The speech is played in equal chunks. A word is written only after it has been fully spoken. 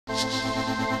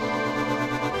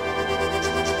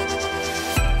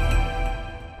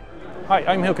Hi,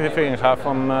 I'm Hilke Veringa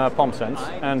from PalmSens,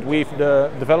 and we've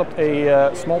developed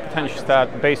a small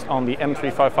potentiostat based on the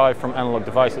M355 from Analog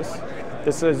Devices.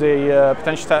 This is a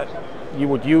potentiostat you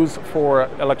would use for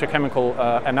electrochemical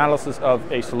analysis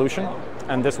of a solution,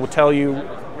 and this would tell you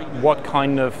what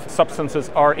kind of substances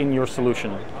are in your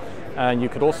solution. And you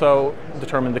could also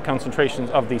determine the concentrations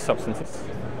of these substances.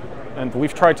 And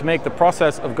we've tried to make the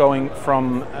process of going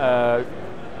from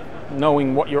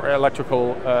knowing what your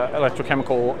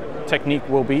electrochemical technique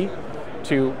will be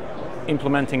to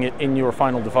implementing it in your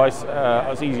final device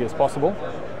as easy as possible.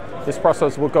 This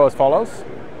process will go as follows.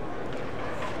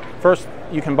 First,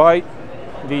 you can buy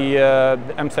the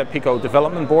EmStat Pico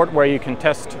development board, where you can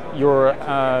test your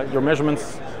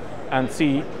measurements and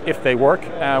see if they work.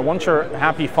 Once you're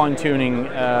happy fine-tuning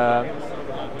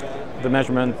the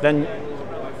measurement, then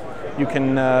you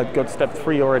can go to step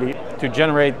 3 already to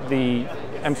generate the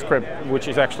M script, which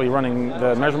is actually running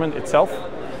the measurement itself.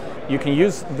 You can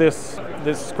use this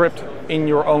script in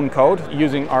your own code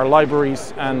using our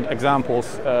libraries and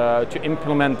examples to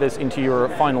implement this into your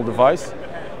final device,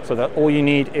 so that all you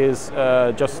need is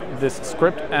just this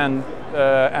script and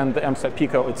the EmStat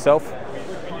Pico itself,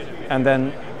 and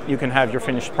then you can have your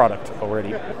finished product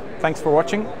already. Thanks for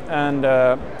watching, and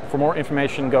for more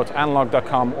information go to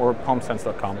analog.com or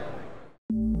palmsens.com.